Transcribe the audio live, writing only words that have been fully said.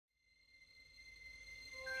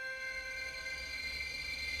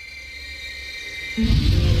Hey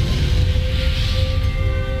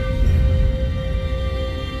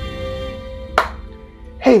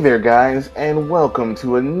there guys, and welcome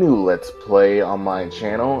to a new Let's Play on my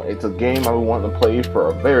channel. It's a game I've been wanting to play for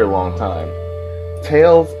a very long time.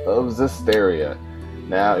 Tales of Zestiria.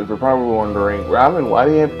 Now, if you're probably wondering, Robin, why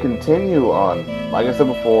do you have continue on? Like I said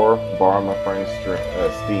before, borrow my friend's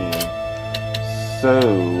Steam.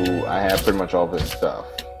 So, I have pretty much all this stuff.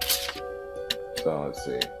 So, let's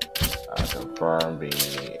see. Confirm,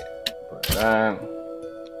 put that.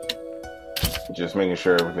 Just making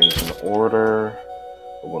sure everything's in order.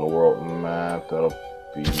 Open a world map, that'll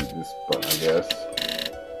be this button, I guess.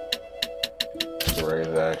 Raise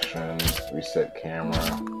action, reset camera.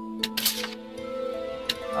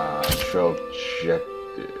 Show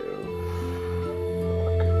objective.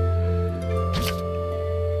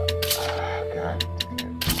 God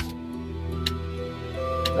damn it.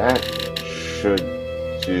 That should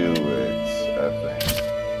do it, I think.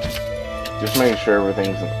 Just making sure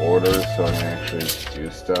everything's in order so I can actually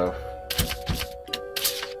do stuff.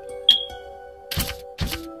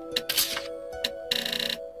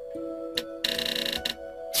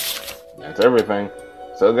 That's everything.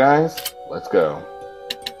 So guys, let's go.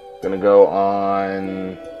 Gonna go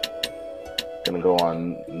on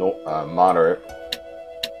moderate.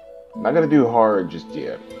 Not gonna do hard just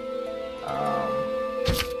yet.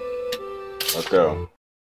 Let's go.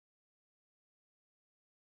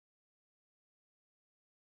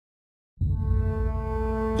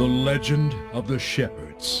 The Legend of the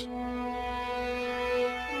Shepherds.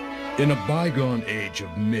 In a bygone age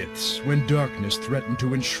of myths, when darkness threatened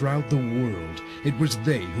to enshroud the world, it was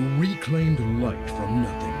they who reclaimed light from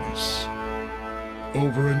nothingness.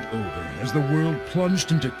 Over and over, as the world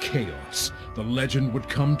plunged into chaos, the legend would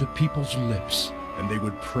come to people's lips, and they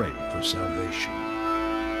would pray for salvation.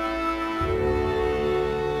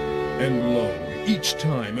 And lo, each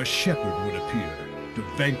time a shepherd would appear, to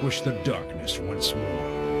vanquish the darkness once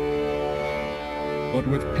more. But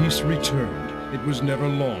with peace returned, it was never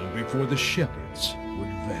long before the shepherds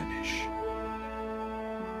would vanish.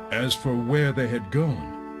 As for where they had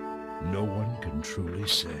gone, no one can truly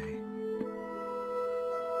say.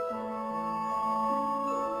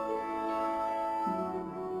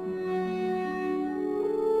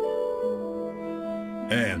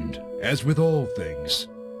 And, as with all things,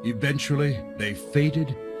 eventually they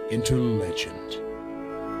faded into legend.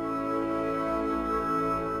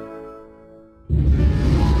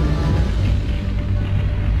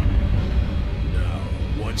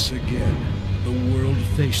 Once again, the world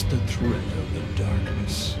faced the threat of the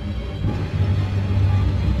darkness.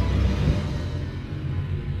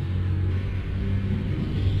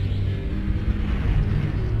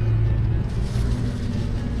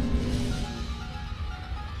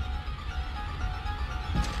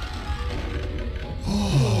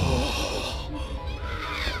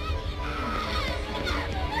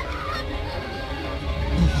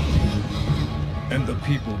 And the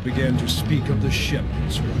people began to speak of the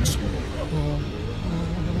shepherds once more.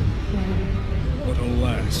 But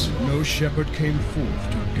alas, no shepherd came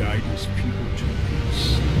forth to guide his people to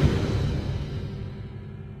peace.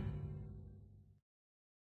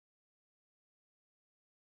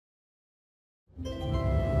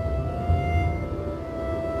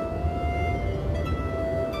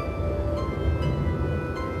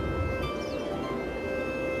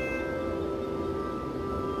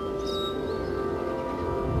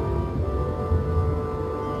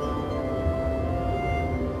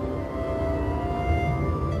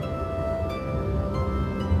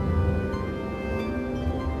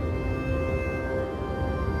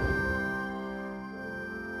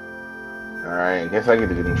 Alright, I guess I get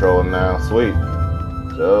to control him now. Sweet.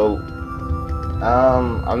 So,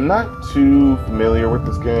 I'm not too familiar with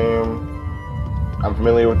this game. I'm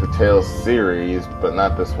familiar with the Tales series, but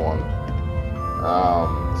not this one.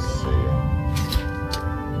 Let's see.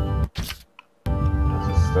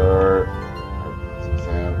 Let's start.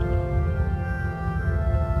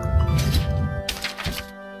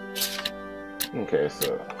 Okay,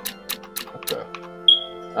 so what the?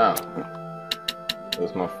 Oh.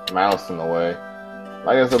 There's my mouse in the way.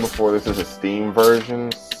 Like I said before, this is a Steam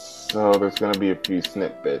version, so there's going to be a few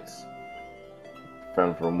snippets.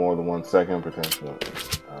 Film for more than 1 second, potentially.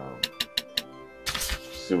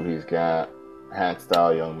 See what he's got. Hat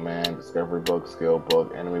style, young man, discovery book, skill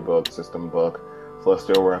book, enemy book, system book,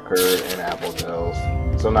 celestial record, and apple gels.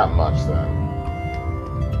 So not much then.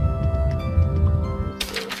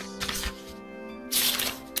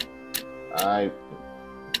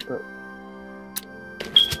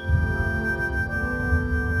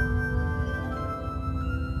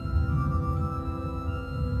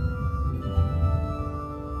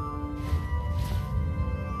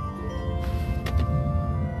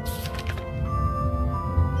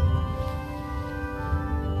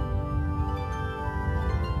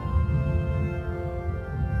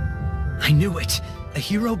 I knew it! A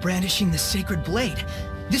hero brandishing the sacred blade.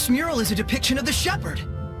 This mural is a depiction of the Shepard.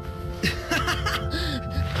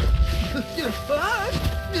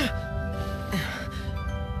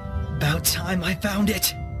 About time I found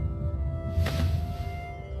it.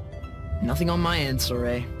 Nothing on my end,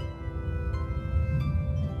 Soray.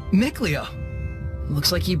 Mikleo!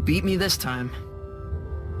 Looks like you beat me this time.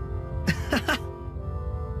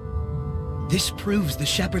 This proves the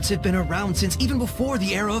Shepards have been around since even before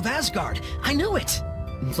the era of Asgard. I knew it!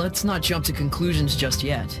 Let's not jump to conclusions just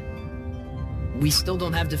yet. We still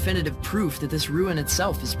don't have definitive proof that this ruin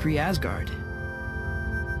itself is pre-Asgard.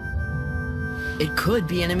 It could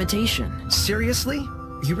be an imitation. Seriously?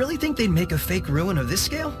 You really think they'd make a fake ruin of this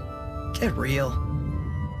scale? Get real.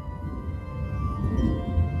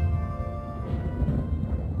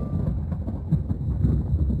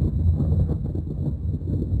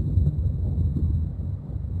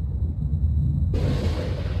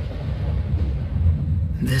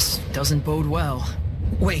 This doesn't bode well.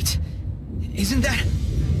 Wait, isn't that...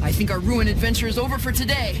 I think our ruin adventure is over for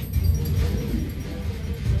today.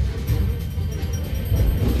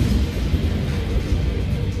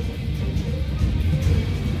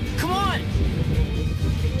 Come on!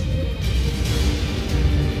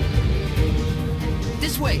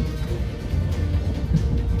 This way!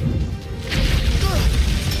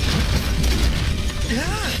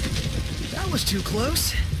 That was too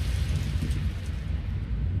close.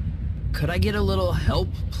 Could I get a little help,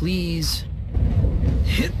 please?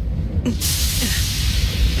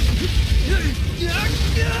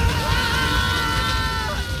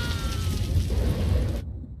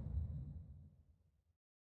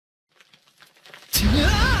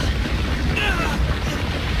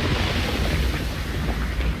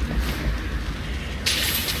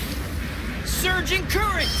 Surging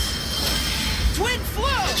currents! Twin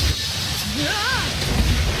flow!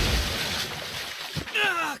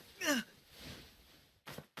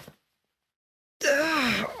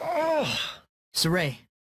 Soray.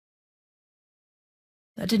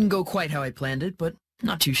 That didn't go quite how I planned it, but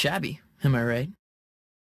not too shabby, am I right?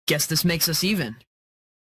 Guess this makes us even.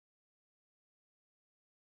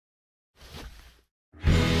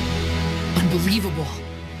 Unbelievable!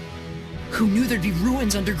 Who knew there'd be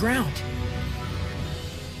ruins underground?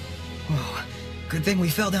 Whoa, good thing we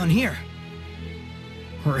fell down here.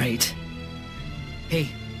 Right. Hey,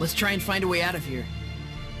 let's try and find a way out of here.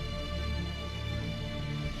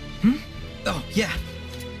 Oh, yeah.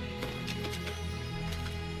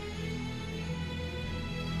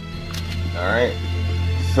 Alright.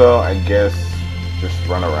 So, I guess just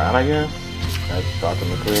run around, I guess? That's Dr.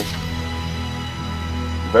 McCree.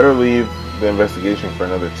 Better leave the investigation for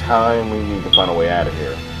another time. We need to find a way out of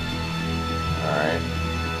here. Alright.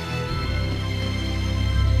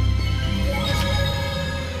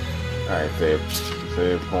 Alright,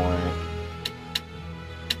 save point.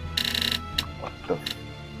 What the...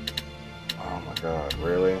 Oh my god,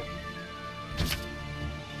 really?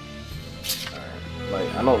 Alright, like,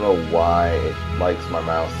 I don't know why it likes my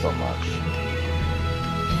mouse so much.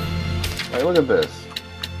 Like, look at this.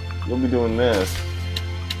 You'll be doing this,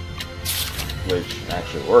 which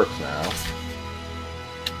actually works now.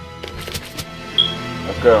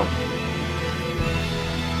 Let's go.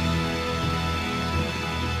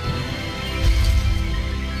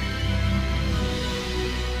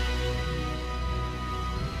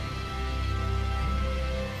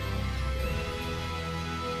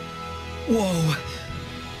 Whoa!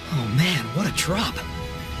 Oh man, what a drop!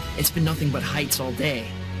 It's been nothing but heights all day.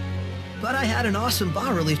 But I had an awesome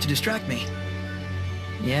bas relief to distract me.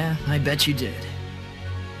 Yeah, I bet you did.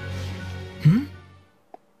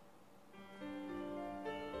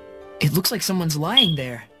 It looks like someone's lying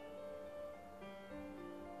there.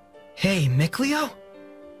 Hey, Mikleo?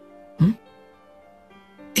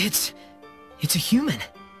 It's a human.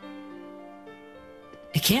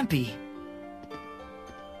 It can't be.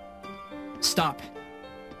 Stop.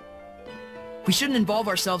 We shouldn't involve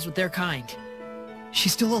ourselves with their kind.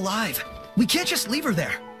 She's still alive. We can't just leave her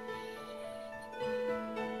there.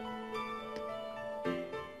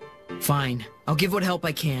 Fine. I'll give what help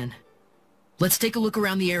I can. Let's take a look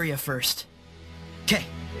around the area first. Okay.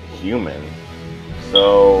 Human?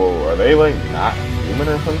 So, are they like not human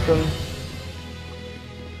or something?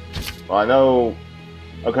 Well, I know...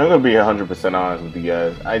 Okay, I'm gonna be 100% honest with you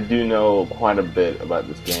guys. I do know quite a bit about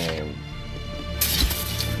this game.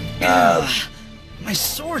 My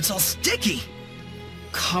sword's all sticky!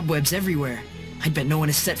 Cobwebs everywhere. I bet no one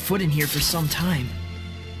has set foot in here for some time.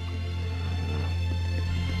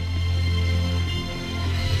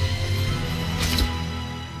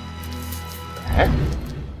 Heck?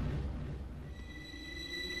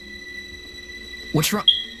 What's wrong?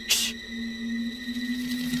 Shh.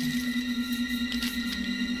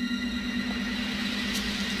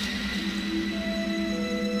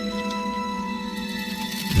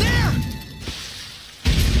 There!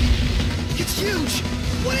 It's huge!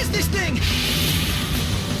 What is this thing?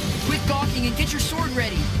 Quit gawking and get your sword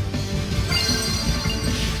ready.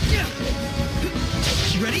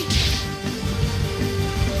 You ready?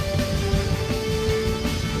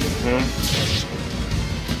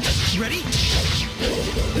 You ready?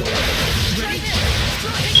 Ready?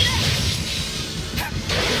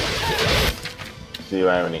 See if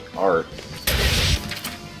I have any art.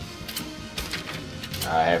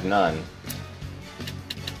 I have none.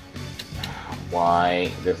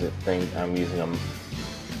 Why does it think I'm using a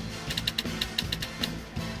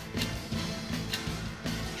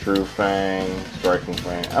True Fang, Striking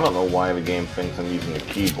Fang? I don't know why the game thinks I'm using a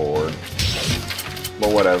keyboard.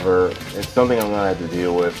 But whatever. It's something I'm gonna have to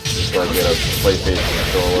deal with before I get a PlayStation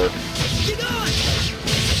controller.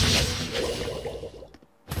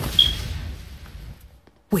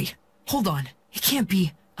 Wait, hold on. It can't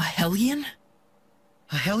be a hellion?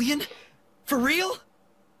 A hellion? For real?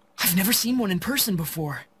 I've never seen one in person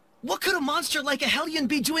before. What could a monster like a hellion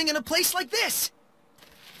be doing in a place like this?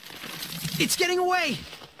 It's getting away!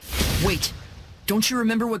 Wait, don't you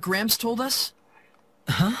remember what Gramps told us?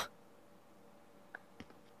 Huh?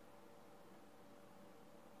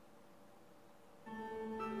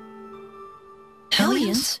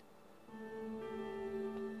 Hellions?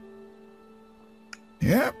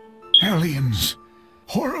 Yep, hellions.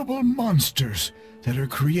 Horrible monsters that are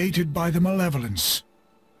created by the malevolence.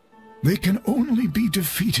 They can only be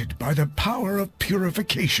defeated by the power of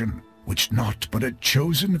purification, which not but a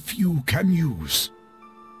chosen few can use.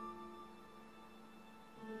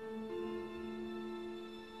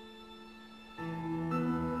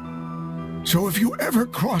 So if you ever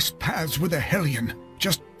cross paths with a hellion,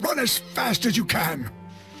 just run as fast as you can.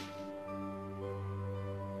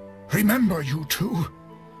 Remember, you two,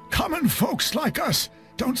 common folks like us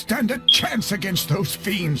don't stand a chance against those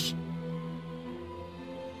fiends.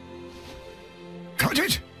 Cut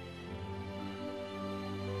it?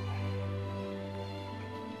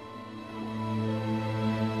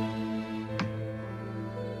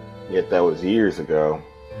 Yet that was years ago.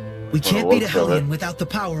 We can't beat a looks of hellion it. without the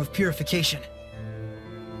power of purification.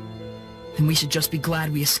 Then we should just be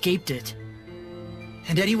glad we escaped it.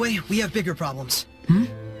 And anyway, we have bigger problems.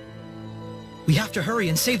 We have to hurry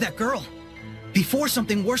and save that girl before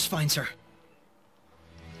something worse finds her.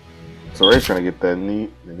 So Ray's trying to get that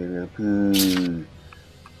neat.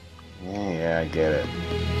 Yeah, I get it.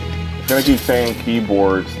 I'm gonna keep saying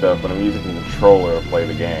keyboard stuff, but I'm using the controller to play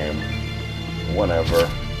the game. Whatever.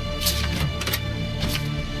 Let's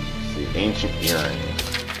see, ancient earrings.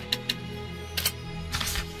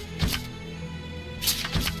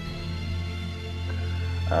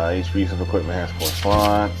 Each piece of equipment has 4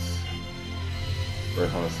 slots.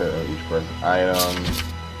 First on the set of each present item.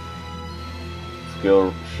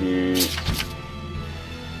 Skill sheet.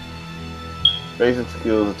 Basic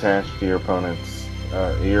skills attached to your opponent's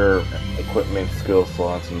your equipment skill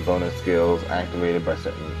slots and bonus skills activated by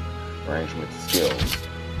certain arrangements of skills.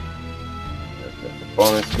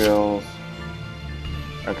 Bonus skills.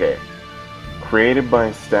 Okay. Created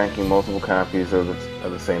by stacking multiple copies of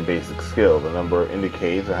the same basic skill. The number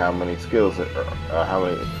indicates how many skills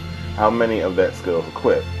how many of that skill is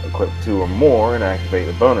equipped. Equip 2 or more and activate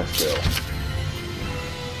the bonus skill.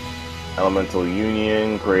 Elemental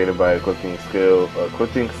Union, created by equipping skills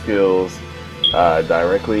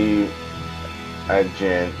directly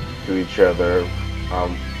adjacent to each other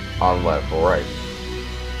on left or right.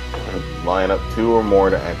 Line up 2 or more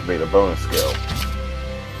to activate a bonus skill.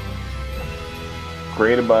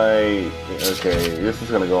 Created by... Okay, this is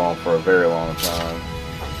going to go on for a very long time.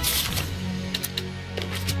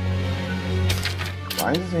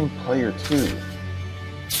 Why is it saying player 2?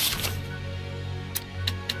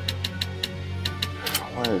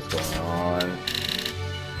 What is going on?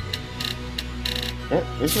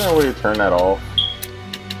 Isn't there a way to turn that off?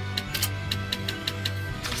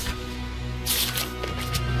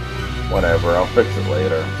 Whatever, I'll fix it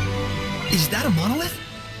later. Is that a monolith?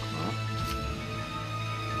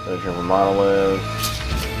 There's your monolith.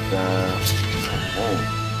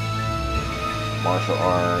 Martial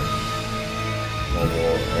arts.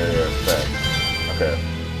 Mobile area effects. Okay.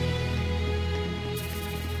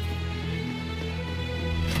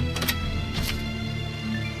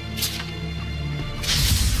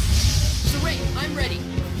 Ray, I'm ready.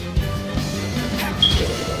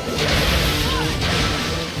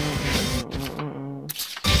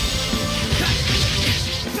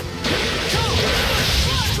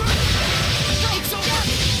 It's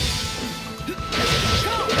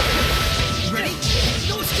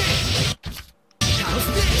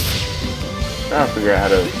figure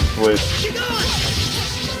out how to switch.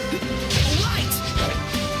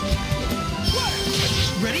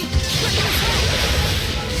 Ready?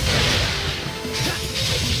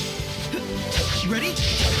 Ready?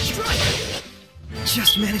 Strike!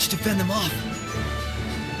 Just managed to fend them off.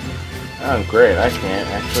 Oh, great! I can't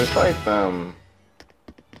actually fight them.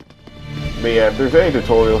 But yeah, if there's any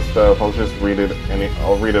tutorial stuff, I'll just read it, and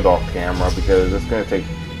I'll read it off camera because it's gonna take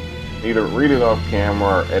either read it off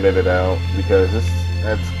camera or edit it out because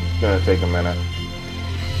that's gonna take a minute.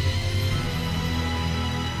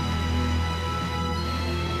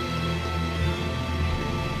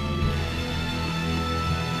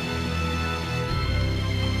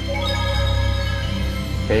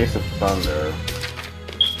 Case of Thunder.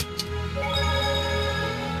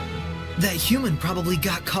 That human probably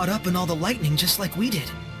got caught up in all the lightning just like we did.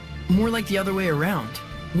 More like the other way around.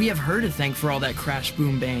 We have her to thank for all that crash,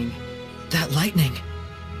 boom, bang. That lightning.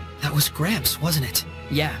 That was Gramps, wasn't it?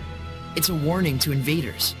 Yeah. It's a warning to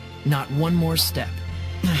invaders. Not one more step.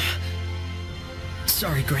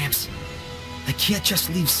 Sorry, Gramps. I can't just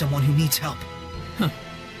leave someone who needs help. Huh.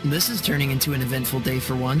 This is turning into an eventful day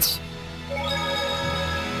for once.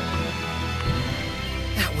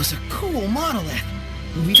 That was a cool monolith.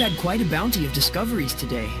 We've had quite a bounty of discoveries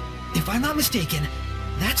today. If I'm not mistaken,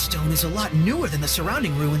 that stone is a lot newer than the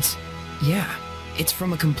surrounding ruins. Yeah, it's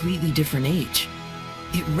from a completely different age.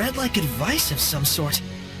 It read like advice of some sort.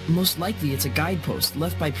 Most likely it's a guidepost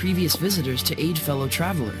left by previous visitors to aid fellow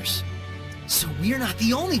travelers. So we're not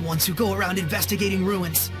the only ones who go around investigating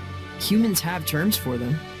ruins. Humans have terms for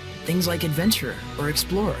them. Things like adventurer or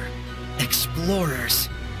explorer. Explorers.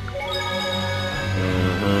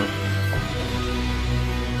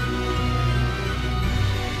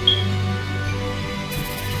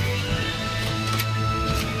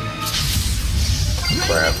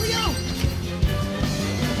 Crap.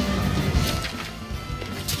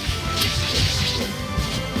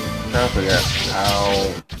 Trying to figure out how.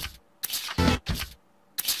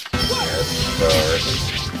 Yes, start.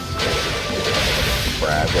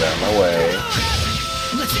 Crap, get out of my way.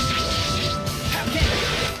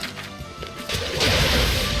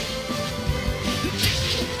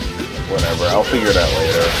 Whatever, I'll figure it out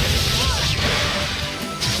later.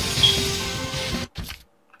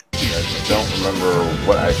 I don't remember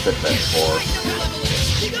what I set that for.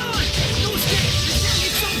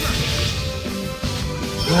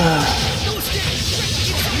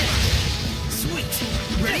 Sweet.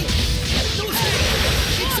 Ready?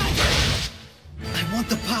 I want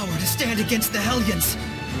the power to stand against the hellions.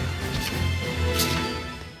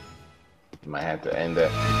 Might have to end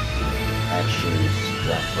it. Actually,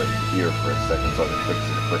 stop right here for a second so I can fix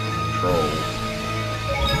the frickin' controls.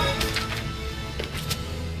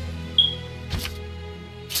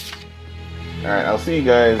 Alright, I'll see you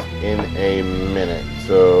guys in a minute,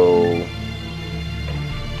 so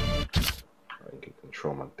I can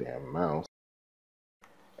control my damn mouse.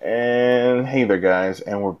 And hey there guys,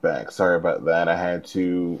 and we're back. Sorry about that, I had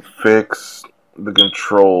to fix the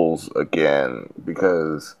controls again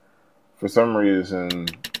because for some reason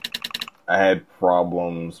I had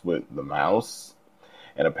problems with the mouse,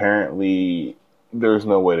 and apparently there's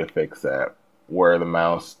no way to fix that, where the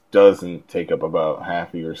mouse doesn't take up about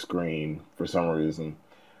half of your screen for some reason.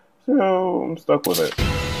 So I'm stuck with it.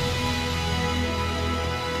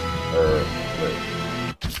 Wait.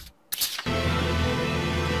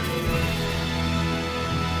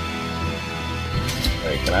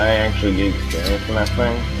 Wait, can I actually get experience in that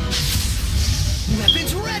thing?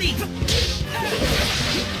 Weapons ready!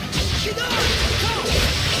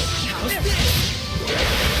 How's this?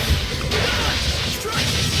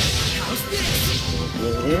 Strike! How's this?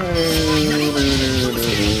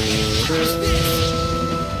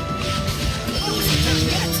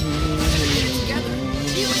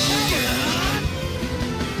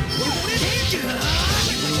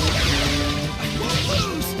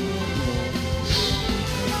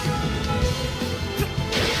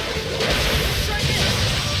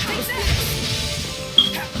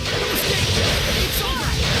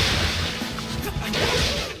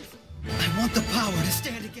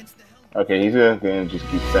 Okay, he's gonna just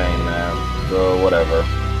keep saying that, so whatever.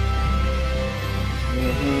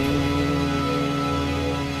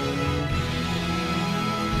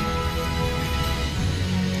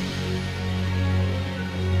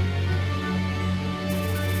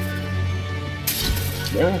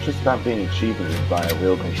 Maybe I should stop being cheap and just buy a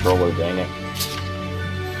real controller, dang it.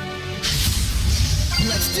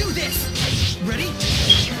 Let's do this! Ready?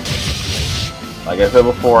 Like I said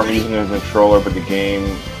before, I'm using a controller, but the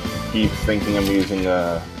game keeps thinking I'm using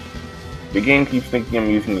a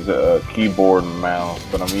keyboard and mouse,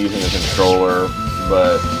 but I'm using a controller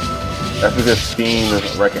but that's because Steam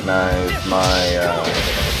doesn't recognize my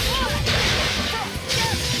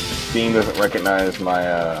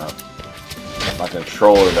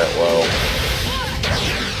controller that well.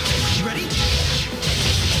 You ready?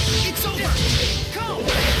 It's over! Go!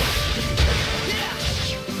 Yeah!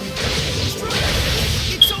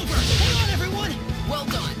 It's over! Hold on, everyone! Well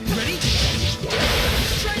done. You ready?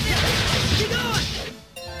 Try now! Keep going!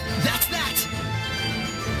 That's that!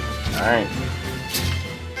 Alright.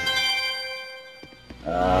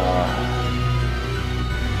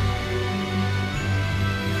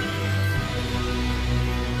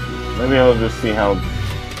 Maybe I'll just see how...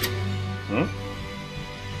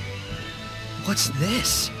 What's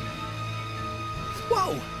this?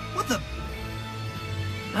 Whoa! What the...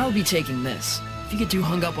 I'll be taking this. If you get too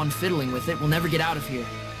hung up on fiddling with it, we'll never get out of here.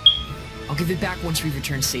 I'll give it back once we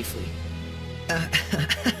return safely.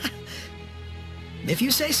 If you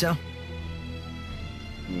say so.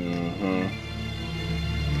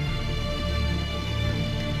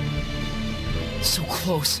 So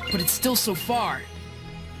close, but it's still so far.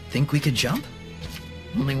 Think we could jump?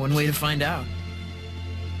 Only one way to find out.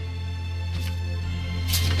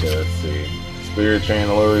 Okay, let's see. Spirit chain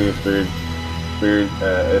lower spirit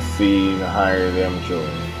SC higher than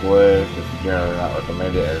children. Flesh is generally not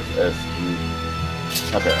recommended as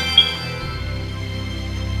SQ. Okay.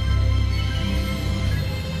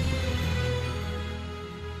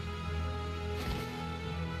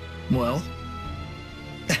 Well?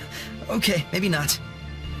 Okay, maybe not.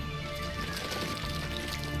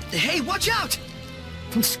 Hey, watch out!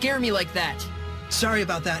 Don't scare me like that. Sorry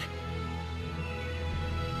about that.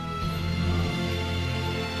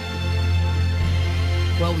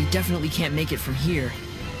 Well, we definitely can't make it from here.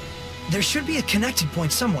 There should be a connected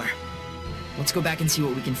point somewhere. Let's go back and see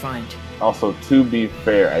what we can find. Also, to be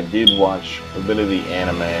fair, I did watch a bit of the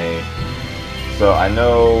anime, so I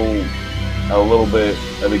know a little bit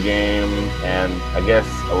of the game, and I guess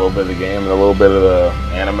a little bit of the game and a little bit of the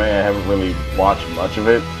anime. I haven't really watched much of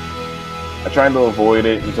it. I tried to avoid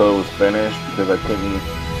it until it was finished because I couldn't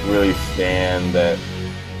really stand that.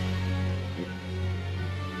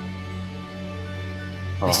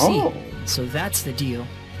 I see. So that's the deal.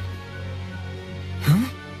 Huh?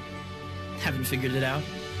 Haven't figured it out?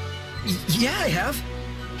 Yeah, I have.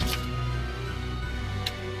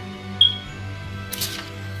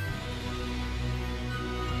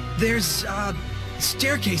 There's a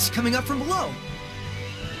staircase coming up from below.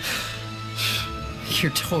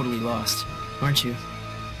 You're totally lost, aren't you?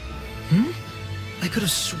 I could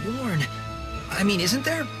have sworn. I mean, isn't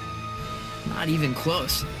there? Not even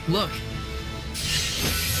close. Look.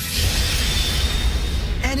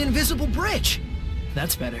 An invisible bridge.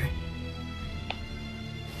 That's better.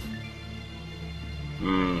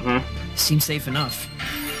 Seems safe enough.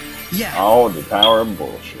 Yeah. Oh, the power of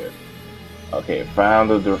bullshit. Okay, found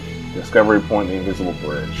the discovery point, the invisible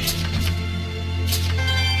bridge.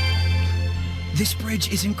 This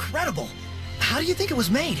bridge is incredible. How do you think it was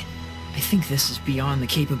made? I think this is beyond the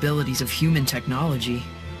capabilities of human technology.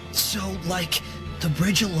 So, like, the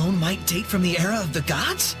bridge alone might date from the era of the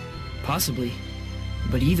gods? Possibly.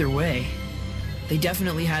 But either way, they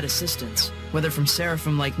definitely had assistance, whether from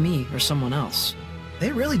Seraphim like me or someone else.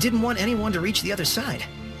 They really didn't want anyone to reach the other side.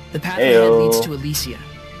 The path ahead leads to Elysia.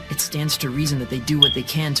 It stands to reason that they do what they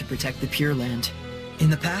can to protect the Pure Land. In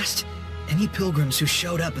the past, any pilgrims who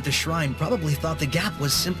showed up at the shrine probably thought the gap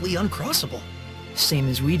was simply uncrossable. Same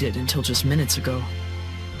as we did until just minutes ago.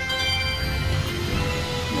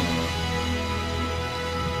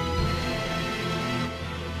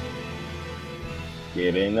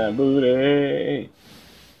 Get in that booty.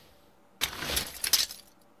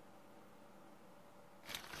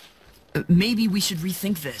 Maybe we should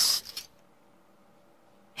rethink this.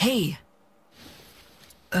 Hey!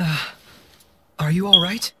 Are you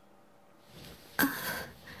alright?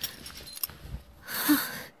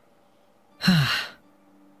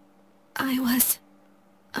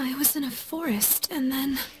 I was in a forest, and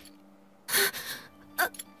then...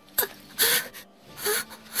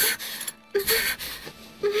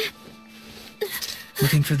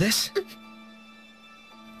 Looking for this?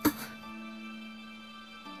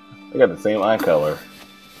 They got the same eye color.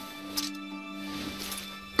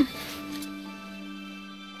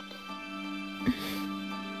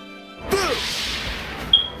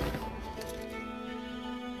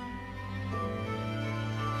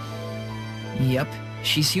 Yep,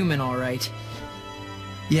 she's human all right.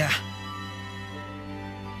 Yeah.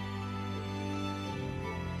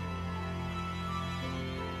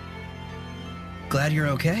 Glad you're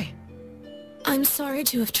okay. I'm sorry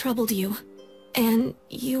to have troubled you. And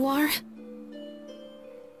you are?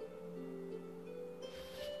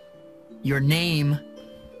 Your name.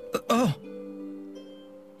 Oh.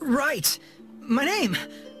 Right. My name.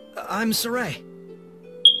 I'm Saray.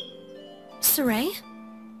 Saray?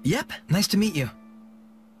 Yep, nice to meet you.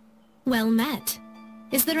 Well met.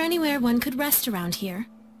 Is there anywhere one could rest around here?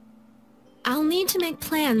 I'll need to make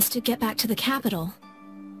plans to get back to the capital.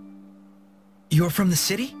 You're from the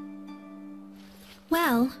city?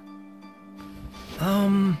 Well...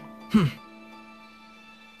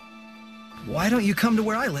 Why don't you come to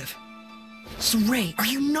where I live? Saray, are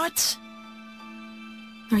you nuts?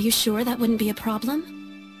 Are you sure that wouldn't be a problem?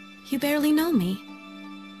 You barely know me.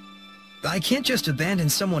 I can't just abandon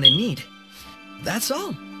someone in need. That's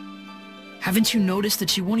all. Haven't you noticed that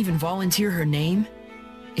she won't even volunteer her name?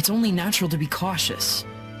 It's only natural to be cautious.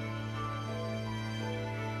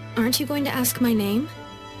 Aren't you going to ask my name?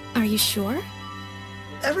 Are you sure?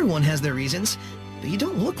 Everyone has their reasons, but you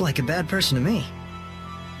don't look like a bad person to me.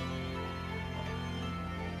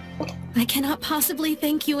 I cannot possibly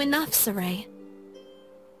thank you enough, Saray.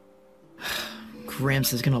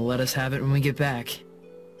 Gramps is gonna let us have it when we get back.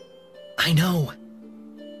 I know.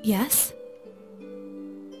 Yes?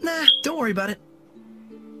 Nah, don't worry about it.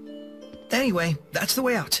 Anyway, that's the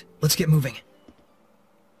way out. Let's get moving.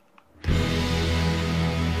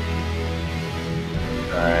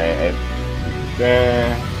 Alright,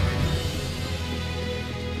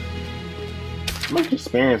 much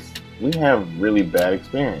experience. We have really bad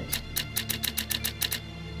experience.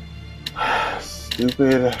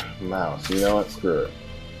 Stupid mouse. You know what? Screw it.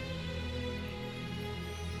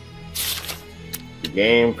 The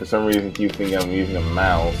game, for some reason, keeps thinking I'm using a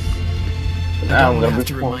mouse. But now I'm gonna have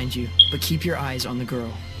to remind you, but keep your eyes on the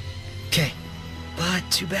girl. Okay. But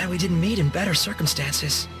too bad we didn't meet in better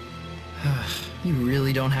circumstances. You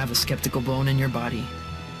really don't have a skeptical bone in your body.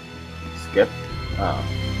 Oh.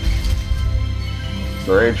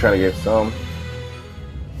 Sorry, trying to get some.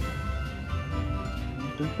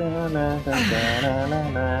 We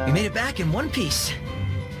made it back in one piece.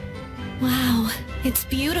 Wow, it's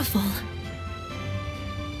beautiful.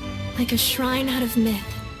 Like a shrine out of myth.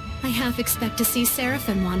 I half expect to see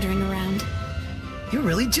Seraphim wandering around. You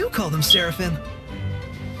really do call them Seraphim.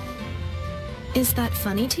 Is that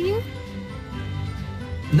funny to you?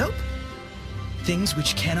 Nope. Things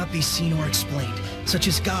which cannot be seen or explained, such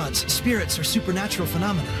as gods, spirits, or supernatural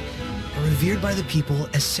phenomena, are revered by the people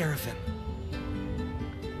as Seraphim.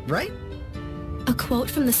 Right? A quote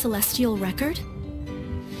from the Celestial Record?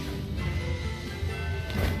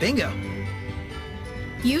 Bingo.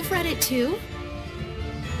 You've read it too?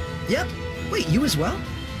 Yep. Wait, you as well?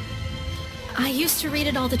 I used to read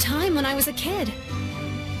it all the time when I was a kid.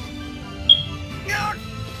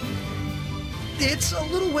 It's a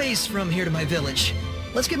little ways from here to my village.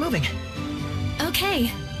 Let's get moving.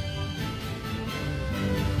 Okay.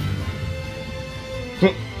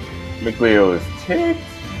 McLeo is ticked.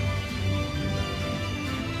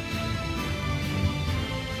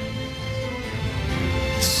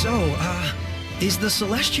 So, is the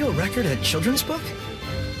Celestial Record a children's book?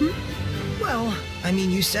 Well, I mean,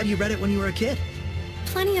 you said you read it when you were a kid.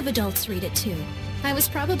 Plenty of adults read it too. I was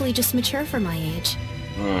probably just mature for my age.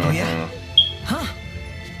 Oh yeah? Huh.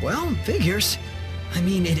 Well, figures. I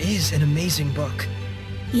mean, it is an amazing book.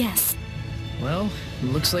 Yes. Well,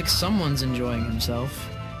 looks like someone's enjoying himself.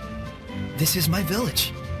 This is my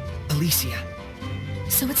village, Elysia.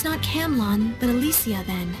 So it's not Camlon, but Elysia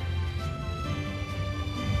then.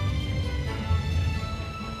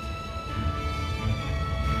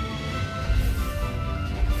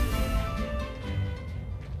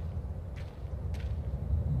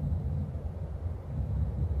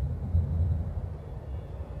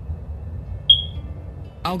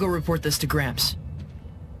 I'll go report this to Gramps.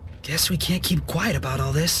 Guess we can't keep quiet about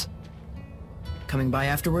all this. Coming by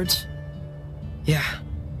afterwards? Yeah.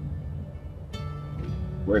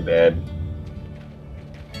 We're dead.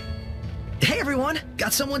 Hey everyone!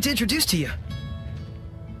 Got someone to introduce to you.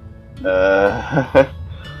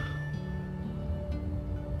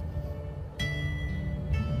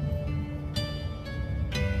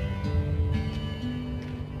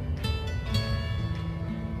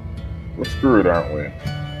 We're screwed, aren't we?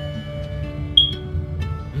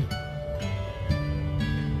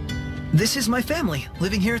 This is my family,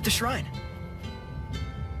 living here at the shrine.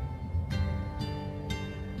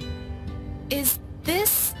 Is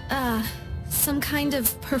this, some kind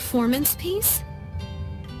of performance piece?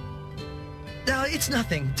 It's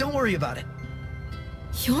nothing. Don't worry about it.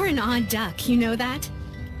 You're an odd duck, you know that?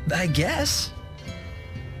 I guess.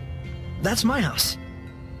 That's my house.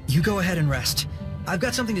 You go ahead and rest. I've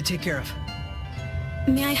got something to take care of.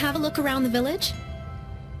 May I have a look around the village?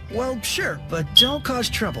 Well, sure, but don't cause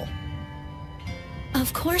trouble.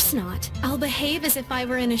 Of course not. I'll behave as if I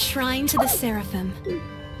were in a shrine to the Seraphim.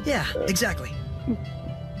 Yeah, exactly.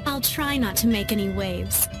 I'll try not to make any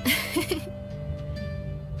waves.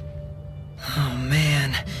 Oh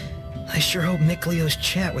man, I sure hope Mick Leo's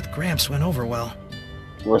chat with Gramps went over well.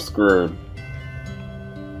 We're screwed.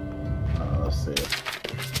 Let's see.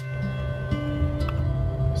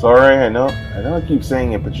 Sorry, I know I keep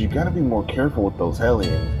saying it, but you gotta be more careful with those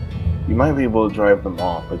hellions. You might be able to drive them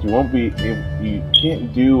off, but you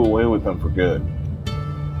can't do away with them for good.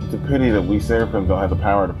 It's a pity that we Seraphim don't have the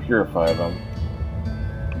power to purify them.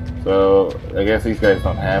 So, I guess these guys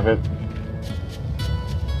don't have it.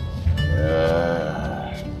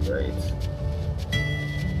 Great.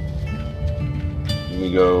 Let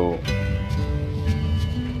me go.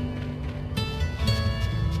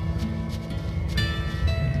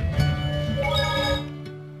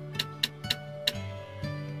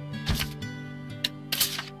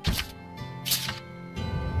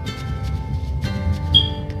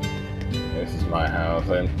 This is my house,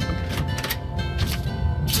 and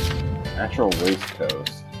natural waste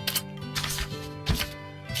coast.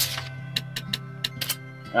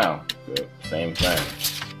 Oh, good. Same thing.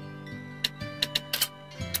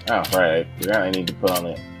 Oh, right. I forgot I need to put on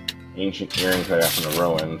the ancient earrings I got from the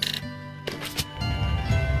ruins.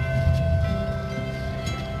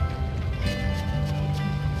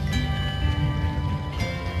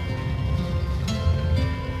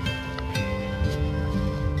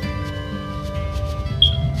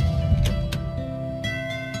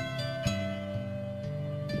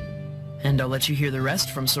 And I'll let you hear the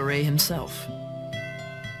rest from Soray himself.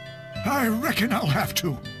 I reckon I'll have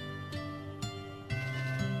to.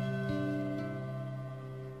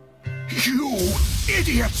 You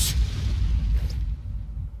idiots!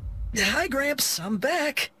 Hi, Gramps. I'm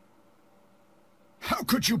back. How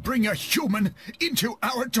could you bring a human into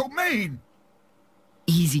our domain?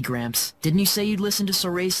 Easy, Gramps. Didn't you say you'd listen to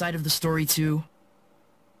Soray's side of the story, too?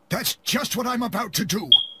 That's just what I'm about to do.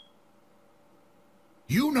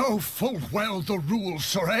 You know full well the rules,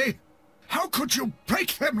 Soray. How could you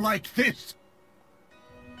break them like this?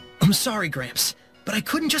 I'm sorry, Gramps, but I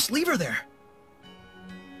couldn't just leave her there.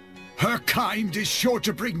 Her kind is sure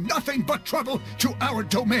to bring nothing but trouble to our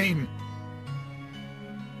domain.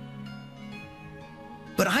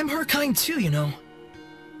 But I'm her kind too, you know.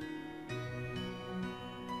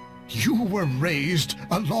 You were raised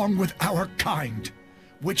along with our kind,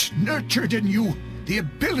 which nurtured in you the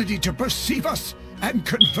ability to perceive us and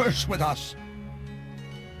converse with us.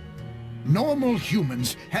 Normal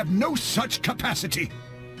humans have no such capacity.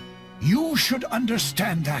 You should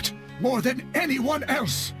understand that more than anyone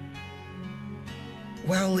else.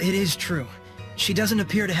 Well, it is true. She doesn't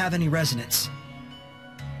appear to have any resonance.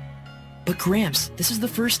 But Gramps, this is the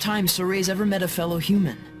first time Soray's ever met a fellow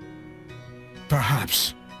human.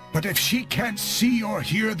 Perhaps. But if she can't see or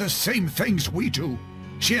hear the same things we do,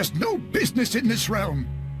 she has no business in this realm.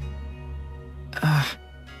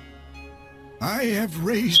 I have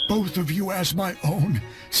raised both of you as my own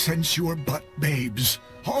since you were but babes,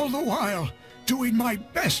 all the while doing my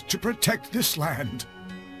best to protect this land.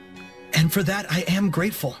 And for that, I am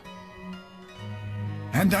grateful.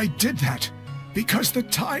 And I did that because the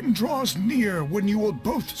time draws near when you will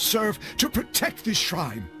both serve to protect this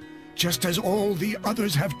shrine, just as all the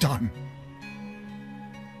others have done.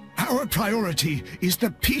 Our priority is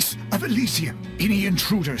the peace of Elysia. Any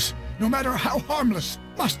intruders, no matter how harmless,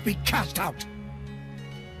 must be cast out.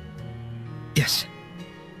 Yes.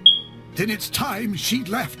 Then it's time she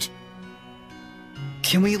left.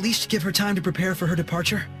 Can we at least give her time to prepare for her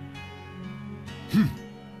departure?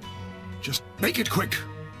 Just make it quick.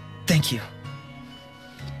 Thank you.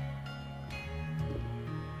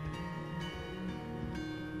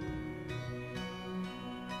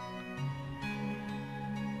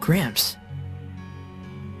 Gramps.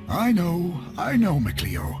 I know,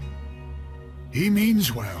 McLeo. He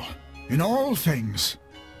means well, in all things.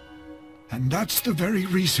 And that's the very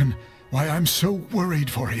reason why I'm so worried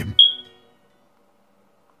for him.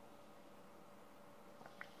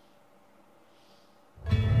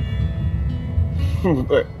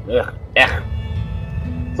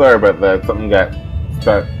 Sorry about that. Something got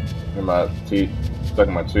stuck in my teeth. Stuck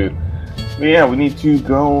in my tooth. But yeah, we need to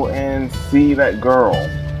go and see that girl.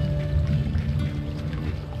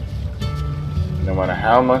 No matter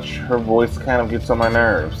how much her voice kind of gets on my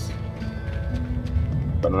nerves.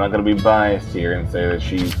 But I'm not gonna be biased here and say that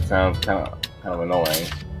she sounds kind of annoying.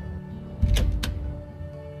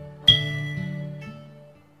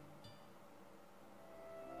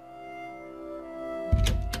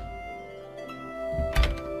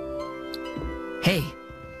 Hey.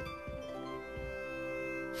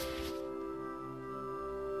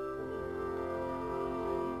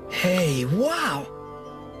 Hey, wow!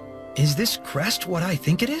 Is this crest what I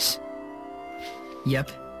think it is?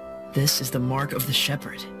 Yep. This is the mark of the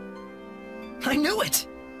Shepard. I knew it!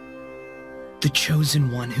 The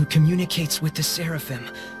Chosen One who communicates with the Seraphim,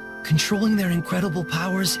 controlling their incredible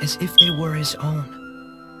powers as if they were his own.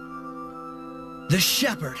 The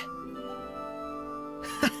Shepard!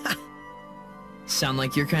 Sound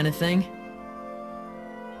like your kind of thing?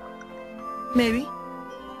 Maybe.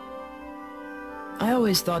 I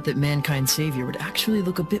always thought that mankind's savior would actually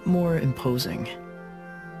look a bit more imposing.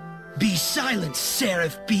 Be silent,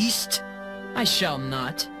 Seraph Beast! I shall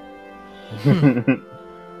not.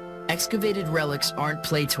 Excavated relics aren't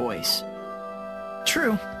play toys.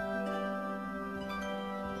 True.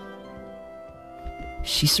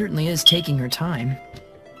 She certainly is taking her time.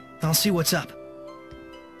 I'll see what's up.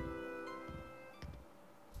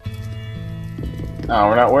 Oh,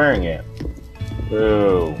 we're not wearing it.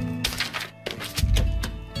 Boo.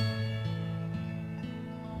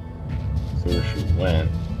 See where she went.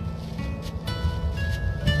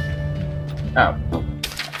 Oh.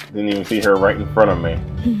 Didn't even see her right in front of me.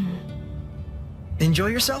 Enjoy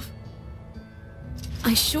yourself?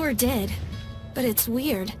 I sure did. But it's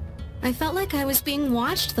weird. I felt like I was being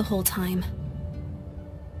watched the whole time.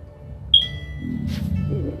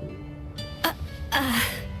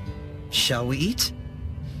 Shall we eat?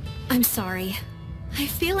 I'm sorry. I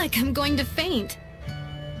feel like I'm going to faint.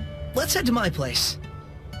 Let's head to my place.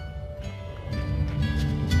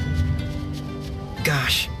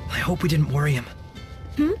 Gosh, I hope we didn't worry him.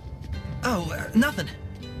 Oh, nothing.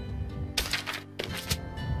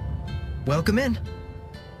 Welcome in.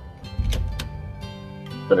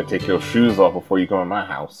 Better take your shoes off before you come in my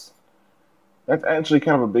house. That's actually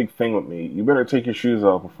kind of a big thing with me. You better take your shoes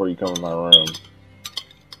off before you come in my room.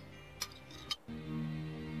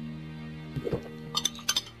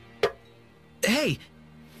 Hey!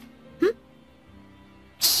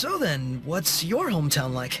 So then, what's your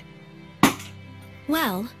hometown like?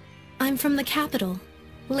 Well, I'm from the capital,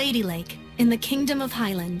 Lady Lake, in the Kingdom of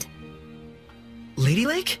Highland. Lady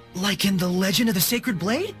Lake? Like in the Legend of the Sacred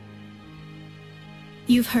Blade?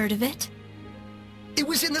 You've heard of it? It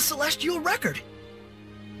was in the Celestial Record!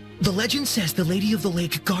 The legend says the Lady of the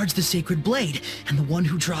Lake guards the Sacred Blade, and the one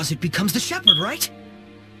who draws it becomes the Shepherd, right?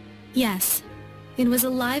 Yes. It was a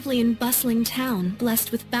lively and bustling town,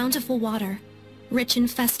 blessed with bountiful water, rich in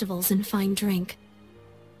festivals and fine drink.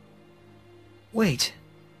 Wait,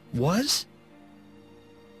 was?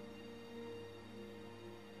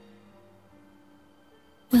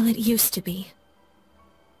 Well, it used to be.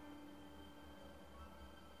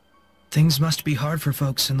 Things must be hard for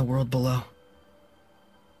folks in the world below.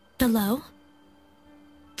 Below?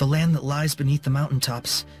 The land that lies beneath the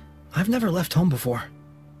mountaintops. I've never left home before.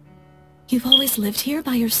 You've always lived here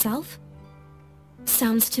by yourself?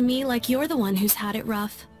 Sounds to me like you're the one who's had it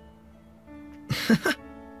rough.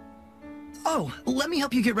 Oh, let me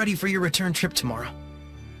help you get ready for your return trip tomorrow.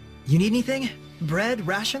 You need anything? Bread,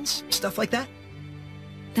 rations, stuff like that?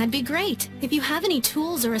 That'd be great. If you have any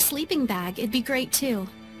tools or a sleeping bag, it'd be great too.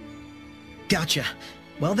 Gotcha.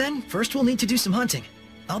 Well then, first we'll need to do some hunting.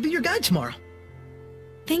 I'll be your guide tomorrow.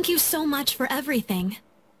 Thank you so much for everything.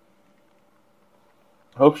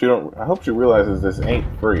 I hope she realizes this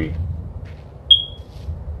ain't free.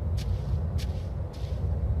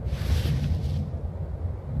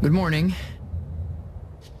 Good morning.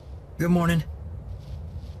 Good morning.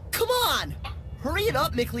 Come on! Hurry it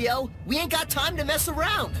up, Mikleo. We ain't got time to mess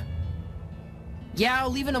around. Yeah,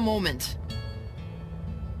 I'll leave in a moment.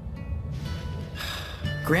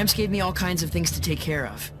 Gramps gave me all kinds of things to take care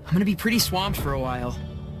of. I'm gonna be pretty swamped for a while.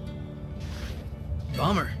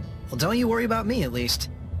 Bummer. Well, don't you worry about me, at least.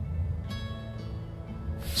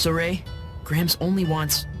 So, Ray, Gramps only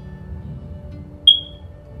wants...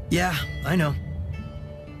 Yeah, I know.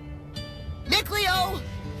 Mikleo!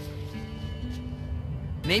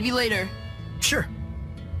 Maybe later. Sure.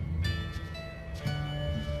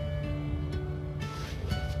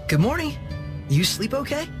 Good morning. You sleep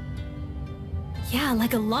okay? Yeah,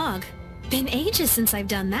 like a log. Been ages since I've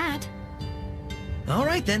done that. All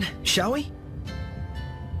right then, shall we?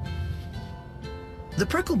 The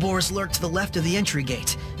prickle boars lurk to the left of the entry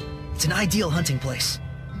gate. It's an ideal hunting place.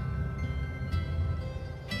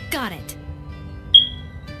 Got it.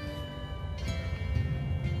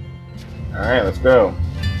 Alright, let's go.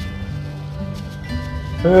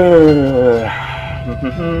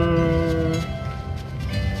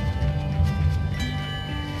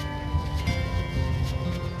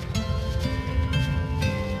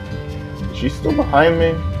 Is she still behind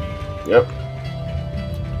me? Yep.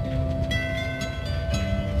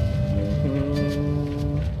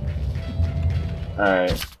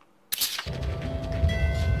 Alright.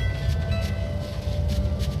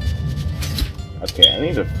 Okay, I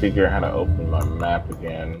need to figure out how to open my map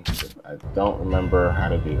again. I don't remember how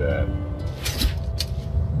to do that.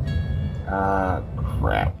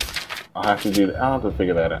 Crap. I'll have to do that. I'll have to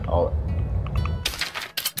figure that out.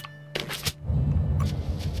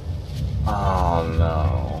 Oh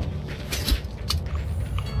no.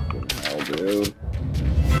 Oh, dude.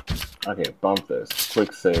 Okay, bump this.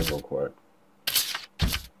 Quick save real quick.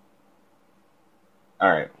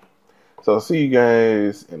 Alright. So I'll see you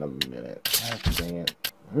guys in a minute. God dang it.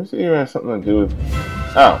 Let me see if it has something to do with...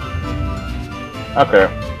 Oh. Okay.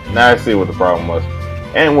 Now I see what the problem was.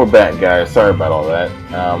 And we're back, guys. Sorry about all that.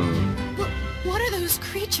 What are those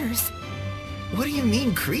creatures? What do you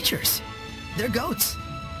mean, creatures? They're goats.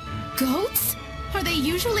 Goats? Are they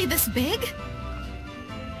usually this big?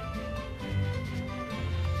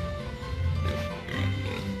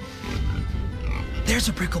 There's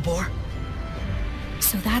a prickle boar.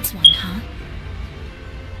 So that's one, huh?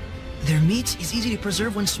 Their meat is easy to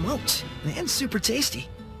preserve when smoked, and super tasty.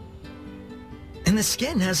 And the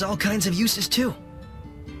skin has all kinds of uses too.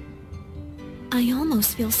 I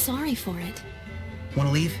almost feel sorry for it.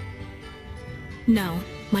 Wanna leave? No,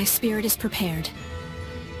 my spirit is prepared.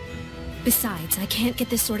 Besides, I can't get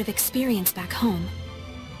this sort of experience back home.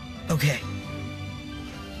 Okay.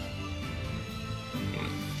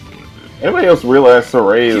 Anybody else realize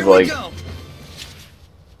Saray is like...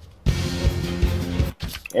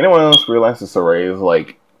 Anyone else realize that Saray is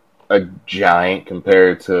like a giant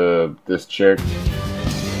compared to this chick?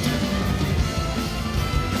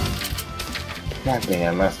 God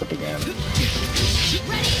damn, I messed up again.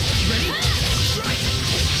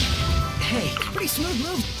 Hey, pretty smooth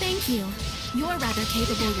move. Thank you. You're rather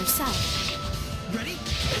capable yourself. Ready?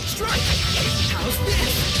 Strike! How's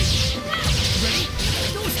this? Ready?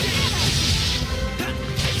 No escape!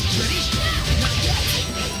 Ready? Not yet!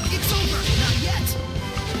 It's over! Not yet!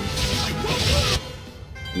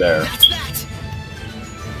 There. That's that!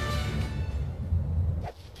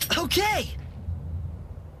 Okay!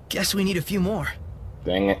 Guess we need a few more.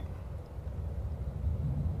 Dang it.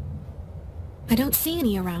 I don't see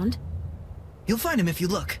any around. You'll find him if you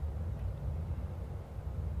look.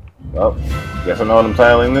 Well, guess I know what I'm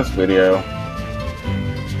titling this video.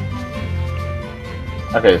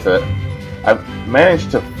 Okay, so I've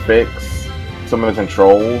managed to fix some of the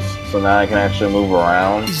controls, so now I can actually move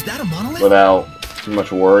around. Is that a monolith? Without too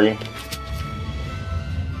much worry.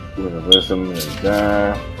 Listen and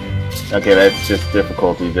that. Okay, that's just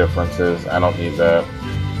difficulty differences. I don't need that.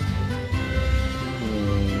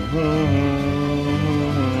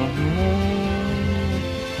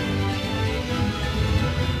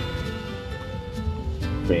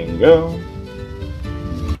 Bingo.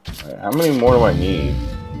 Right, how many more do I need?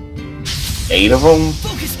 8 of them?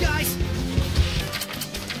 Focus, guys!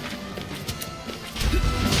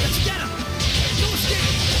 Let's get him! No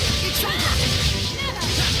escape! It's over!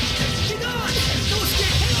 Get on! No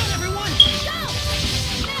escape! Hang on, everyone! Go!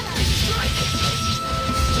 Strike!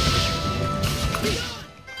 Be on!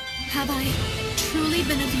 Have I truly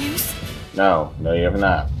been of use? No, no, you have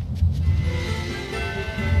not.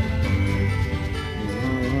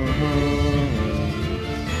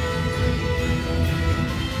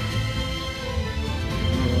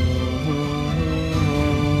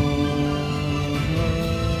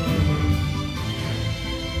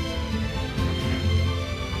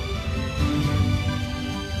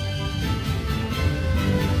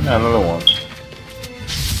 Another one.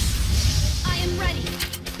 I am ready.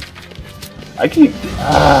 I keep...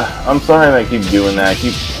 I'm sorry that I keep doing that. I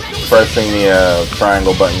keep pressing the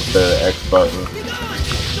triangle button instead of the X button. Be gone!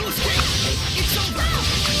 No escape! It's over!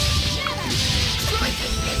 Strike!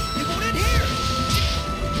 It won't end here!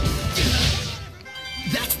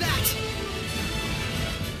 That's that!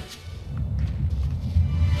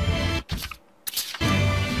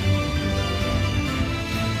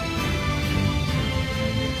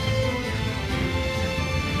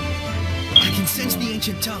 I can sense the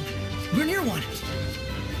ancient tongue. We're near one.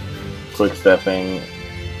 Quick stepping.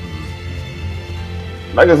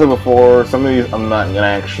 Like I said before, some of these I'm not going to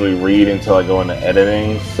actually read until I go into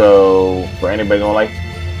editing. So, for anybody going like,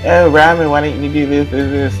 oh, Ramen, why didn't you do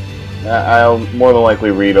this? I'll more than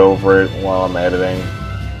likely read over it while I'm editing.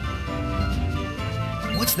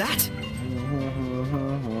 What's that?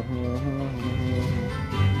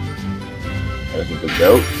 This is the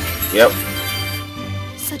goat. Yep.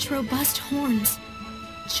 Such robust horns.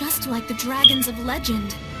 Just like the dragons of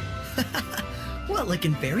legend. What, like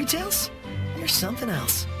in fairy tales? You're something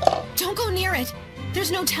else. Don't go near it.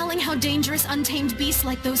 There's no telling how dangerous untamed beasts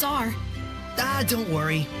like those are. Ah, don't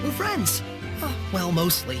worry. We're friends. Well,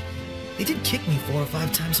 mostly. They did kick me 4 or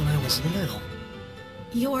 5 times when I was little.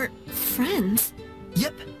 Your friends?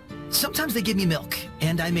 Yep. Sometimes they give me milk,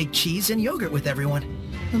 and I make cheese and yogurt with everyone.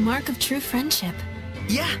 The mark of true friendship.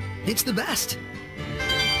 Yeah, it's the best.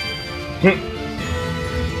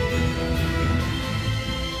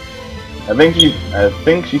 I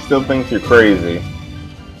think she still thinks you're crazy.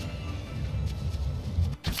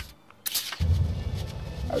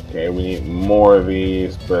 Okay, we need more of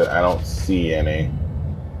these, but I don't see any.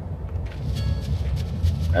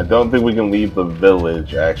 I don't think we can leave the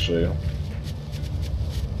village, actually.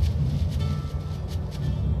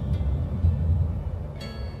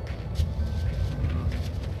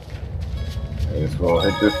 I guess we'll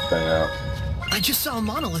hit this thing out. I just saw a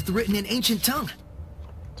monolith written in ancient tongue.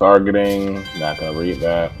 Targeting, not gonna read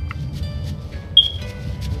that.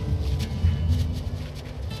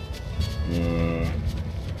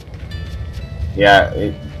 Yeah,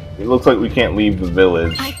 it looks like we can't leave the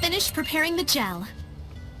village. I finished preparing the gel.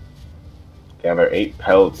 Gather 8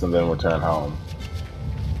 pellets and then return home.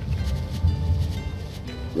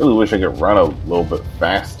 Really wish I could run a little bit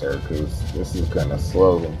faster, because this is kind of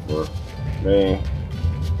slow for me.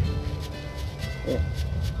 Yeah.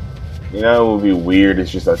 You know, it would be weird.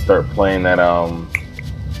 It's just I start playing that,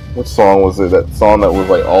 what song was it? That song that was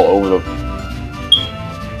like all over the...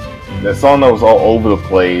 That song that was all over the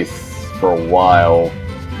place for a while.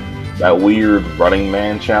 That weird Running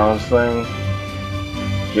Man challenge thing.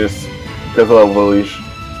 Just because of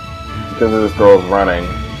because of this girl's running.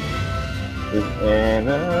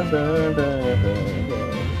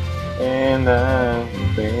 And I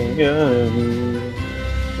think of you.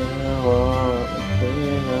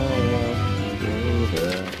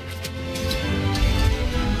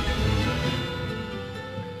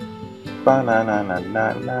 Why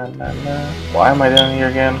am I down here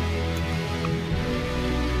again?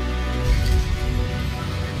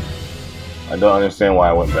 I don't understand why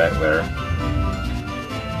I went back there.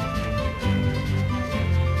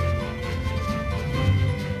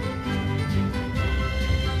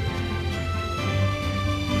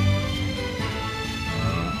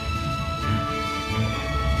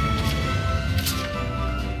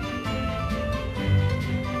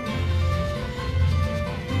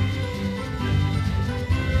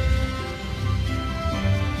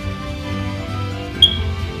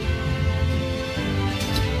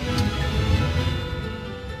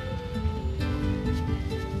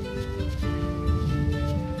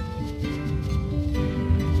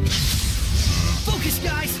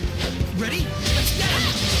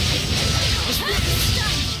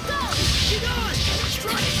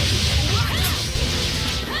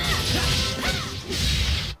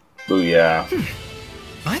 Yeah.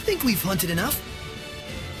 I think we've hunted enough.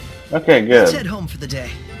 Okay, good. Let's head home for the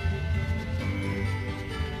day.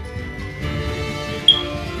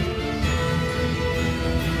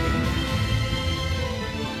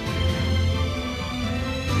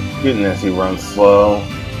 Goodness, he runs slow.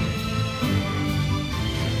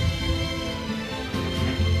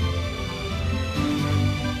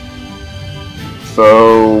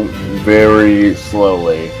 So very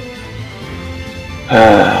slowly.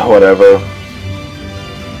 Whatever.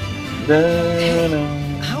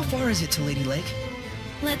 How far is it to Lady Lake?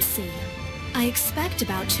 Let's see. I expect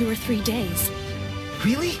about 2 or 3 days.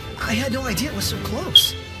 Really? I had no idea it was so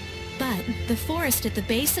close. But the forest at the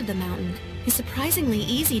base of the mountain is surprisingly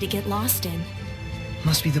easy to get lost in.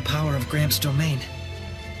 Must be the power of Gramps' domain.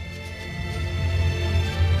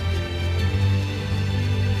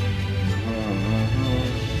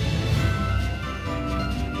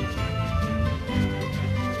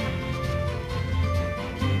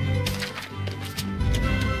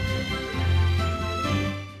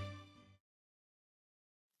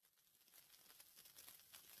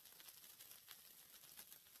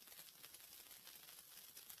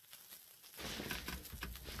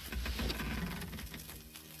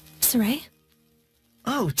 Saray?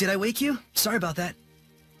 Oh, did I wake you? Sorry about that.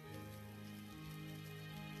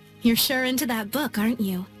 You're sure into that book, aren't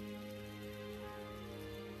you?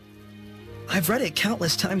 I've read it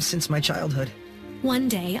countless times since my childhood. One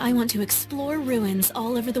day, I want to explore ruins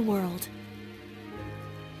all over the world.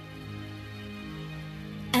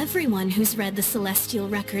 Everyone who's read the Celestial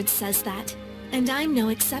Records says that, and I'm no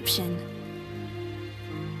exception.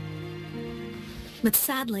 But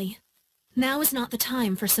sadly, now is not the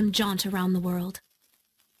time for some jaunt around the world.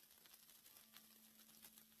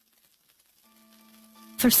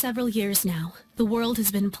 For several years now, the world has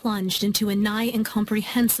been plunged into a nigh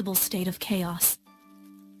incomprehensible state of chaos.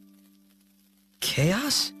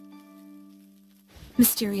 Chaos?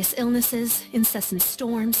 Mysterious illnesses, incessant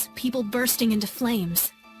storms, people bursting into flames.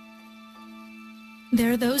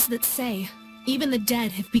 There are those that say, even the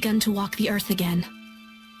dead have begun to walk the earth again.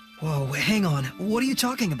 Whoa, hang on. What are you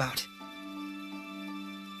talking about?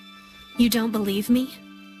 You don't believe me?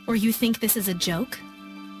 Or you think this is a joke?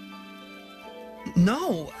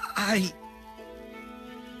 No,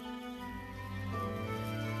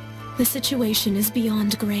 The situation is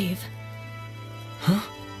beyond grave. Huh?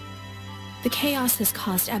 The chaos has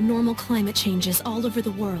caused abnormal climate changes all over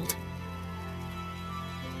the world.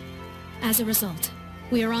 As a result,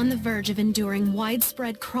 we are on the verge of enduring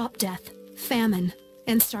widespread crop death, famine,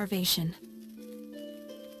 and starvation.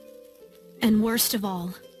 And worst of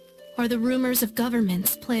all, are the rumors of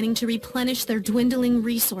governments planning to replenish their dwindling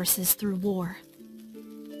resources through war.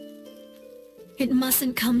 It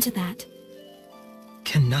mustn't come to that.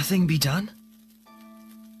 Can nothing be done?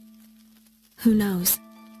 Who knows?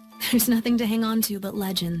 There's nothing to hang on to but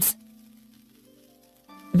legends.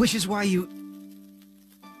 Which is why you...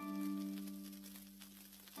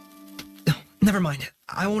 Oh, never mind.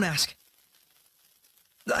 I won't ask.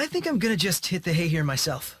 I think I'm gonna just hit the hay here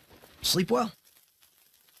myself. Sleep well.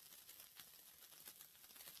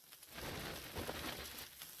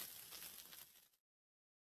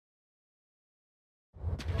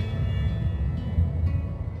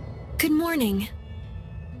 Good morning.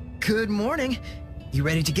 Good morning. You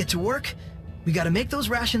ready to get to work? We gotta make those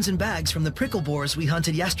rations and bags from the prickle boars we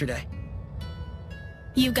hunted yesterday.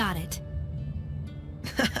 You got it.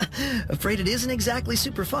 Afraid it isn't exactly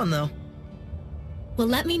super fun, though. Well,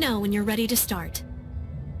 let me know when you're ready to start.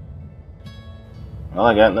 Well,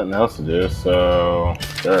 I got nothing else to do, so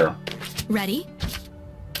sure. Ready?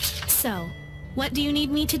 So, what do you need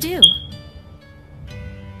me to do?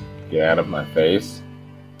 Get out of my face.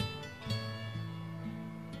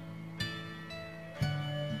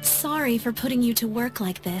 Sorry for putting you to work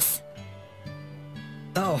like this.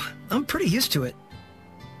 Oh, I'm pretty used to it.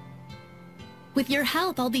 With your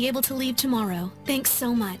help, I'll be able to leave tomorrow. Thanks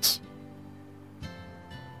so much.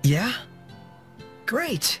 Yeah?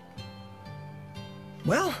 Great.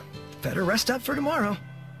 Well, better rest up for tomorrow.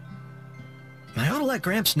 I ought to let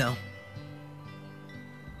Gramps know.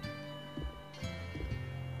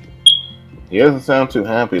 He doesn't sound too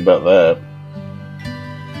happy about that.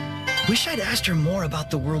 Wish I'd asked her more about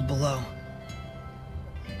the world below.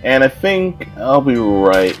 And I think I'll be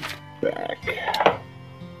right back.